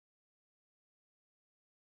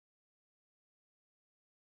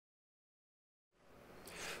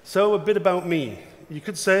So a bit about me. You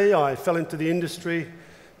could say I fell into the industry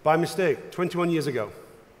by mistake 21 years ago.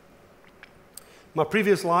 My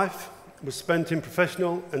previous life was spent in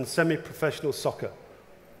professional and semi-professional soccer,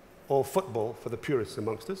 or football for the purists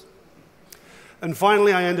amongst us. And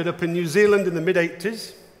finally, I ended up in New Zealand in the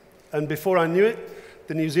mid-80s, and before I knew it,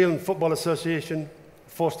 the New Zealand Football Association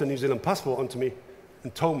forced a New Zealand passport onto me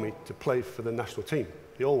and told me to play for the national team,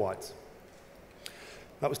 the All Whites.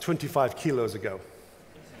 That was 25 kilos ago.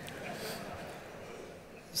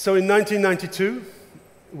 So in 1992,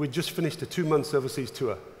 we'd just finished a 2-month overseas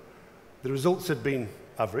tour. The results had been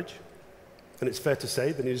average, and it's fair to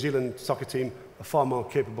say the New Zealand soccer team are far more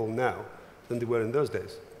capable now than they were in those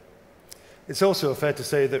days. It's also fair to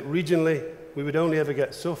say that regionally, we would only ever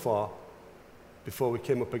get so far before we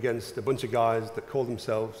came up against a bunch of guys that called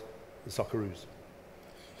themselves the Socceroos.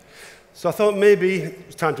 So I thought maybe it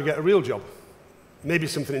was time to get a real job, maybe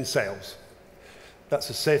something in sales. That's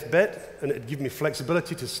a safe bet, and it'd give me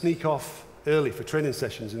flexibility to sneak off early for training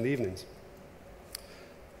sessions in the evenings.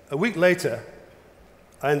 A week later,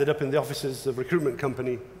 I ended up in the offices of recruitment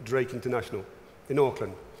company Drake International in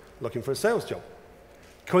Auckland, looking for a sales job.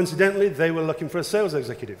 Coincidentally, they were looking for a sales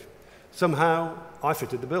executive. Somehow, I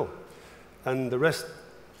fitted the bill, and the rest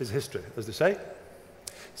is history, as they say.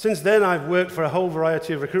 Since then, I've worked for a whole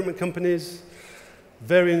variety of recruitment companies,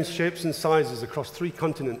 varying shapes and sizes across 3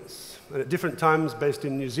 continents, and at different times based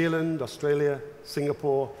in New Zealand, Australia,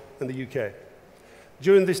 Singapore, and the UK.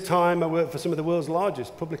 During this time, I worked for some of the world's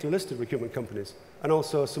largest publicly listed recruitment companies, and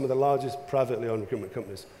also some of the largest privately owned recruitment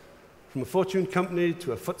companies, from a Fortune company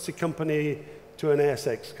to a FTSE company to an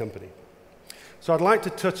ASX company. So I'd like to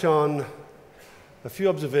touch on a few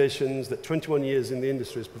observations that 21 years in the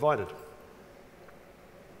industry has provided.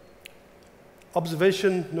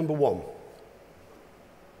 Observation number 1.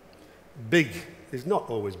 Big is not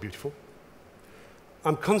always beautiful.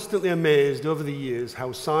 I'm constantly amazed over the years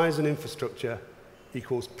how size and infrastructure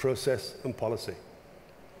equals process and policy.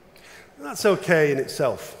 That's okay in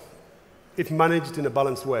itself, if managed in a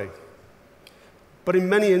balanced way. But in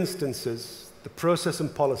many instances, the process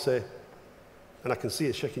and policy, and I can see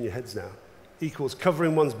you shaking your heads now, equals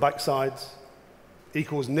covering one's backsides,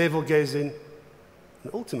 equals navel-gazing,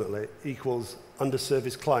 and ultimately equals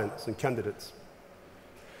underserviced clients and candidates.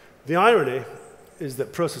 The irony is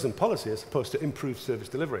that process and policy are supposed to improve service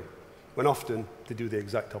delivery, when often they do the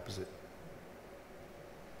exact opposite.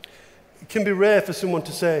 It can be rare for someone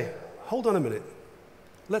to say, hold on a minute,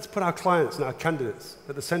 let's put our clients and our candidates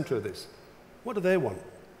at the center of this. What do they want?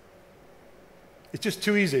 It's just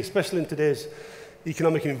too easy, especially in today's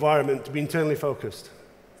economic environment, to be internally focused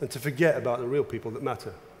and to forget about the real people that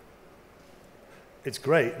matter. It's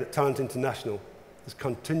great that Talent International is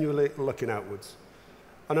continually looking outwards.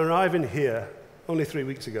 And arriving here only 3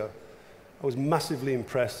 weeks ago, I was massively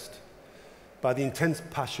impressed by the intense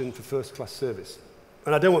passion for first-class service.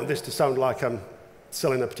 And I don't want this to sound like I'm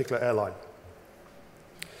selling a particular airline.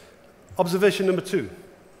 Observation number 2.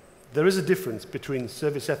 There is a difference between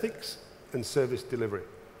service ethics and service delivery.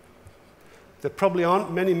 There probably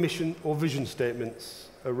aren't many mission or vision statements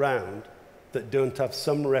around that don't have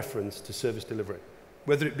some reference to service delivery,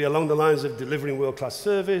 whether it be along the lines of delivering world-class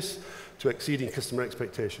service to exceeding customer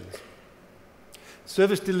expectations.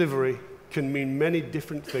 Service delivery can mean many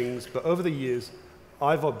different things, but over the years,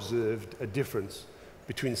 I've observed a difference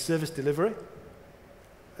between service delivery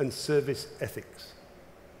and service ethics.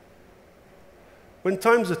 When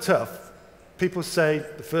times are tough, people say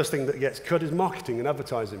the first thing that gets cut is marketing and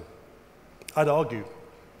advertising. I'd argue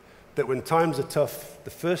that when times are tough,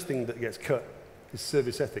 the first thing that gets cut is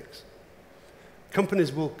service ethics.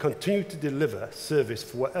 Companies will continue to deliver service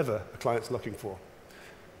for whatever a client's looking for.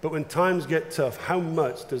 But when times get tough, how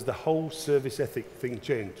much does the whole service ethic thing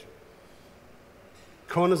change?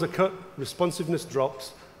 Corners are cut, responsiveness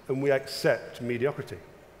drops, and we accept mediocrity.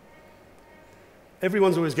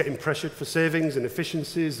 Everyone's always getting pressured for savings and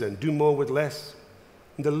efficiencies and do more with less.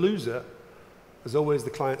 And the loser is always the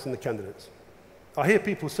clients and the candidates. I hear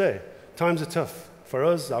people say, times are tough for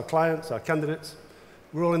us, our clients, our candidates.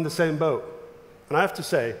 We're all in the same boat. And I have to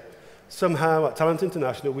say, somehow at Talent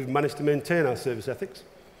International, we've managed to maintain our service ethics.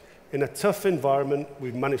 In a tough environment,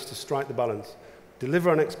 we've managed to strike the balance,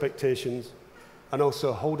 deliver on expectations, and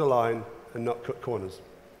also hold a line and not cut corners.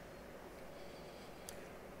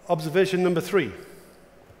 Observation number 3.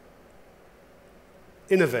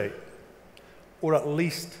 Innovate, or at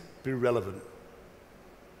least be relevant.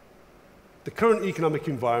 The current economic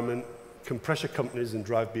environment can pressure companies and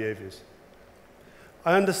drive behaviors.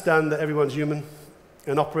 I understand that everyone's human,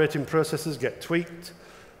 and operating processes get tweaked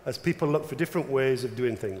as people look for different ways of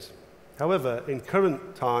doing things. However, in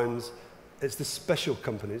current times, It's the special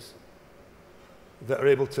companies that are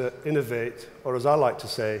able to innovate, or as I like to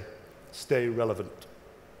say, stay relevant.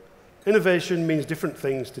 Innovation means different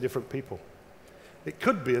things to different people. It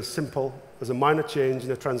could be as simple as a minor change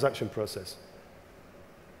in a transaction process,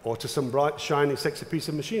 or to some bright, shiny, sexy piece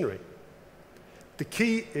of machinery. The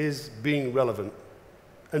key is being relevant,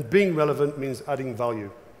 and being relevant means adding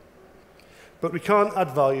value. But we can't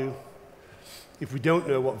add value if we don't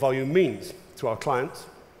know what value means to our clients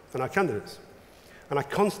and our candidates. And I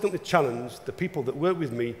constantly challenge the people that work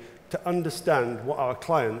with me to understand what our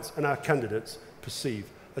clients and our candidates perceive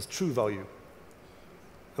as true value.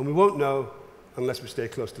 And we won't know unless we stay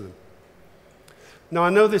close to them. Now, I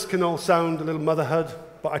know this can all sound a little motherhood,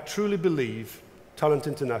 but I truly believe Talent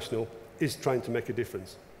International is trying to make a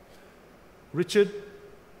difference. Richard,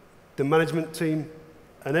 the management team,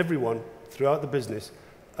 and everyone throughout the business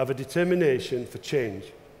have a determination for change,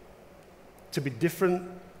 to be different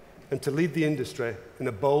and to lead the industry in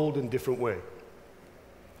a bold and different way.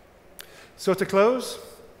 So to close,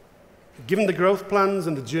 given the growth plans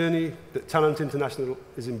and the journey that Talent International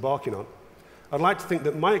is embarking on, I'd like to think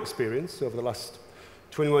that my experience over the last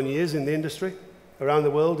 21 years in the industry around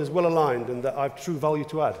the world is well aligned and that I have true value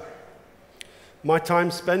to add. My time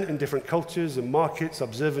spent in different cultures and markets,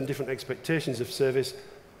 observing different expectations of service,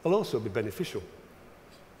 will also be beneficial.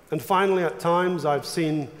 And finally, at times, I've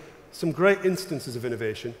seen some great instances of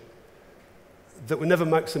innovation that were never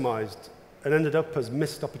maximized and ended up as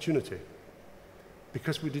missed opportunity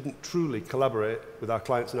because we didn't truly collaborate with our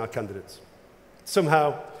clients and our candidates.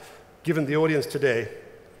 Somehow, given the audience today,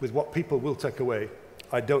 with what people will take away,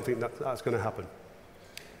 I don't think that's going to happen.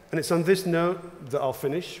 And it's on this note that I'll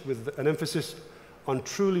finish with an emphasis on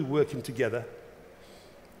truly working together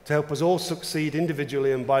to help us all succeed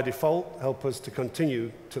individually and by default, help us to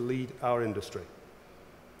continue to lead our industry.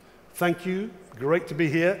 Thank you, great to be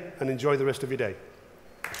here, and enjoy the rest of your day.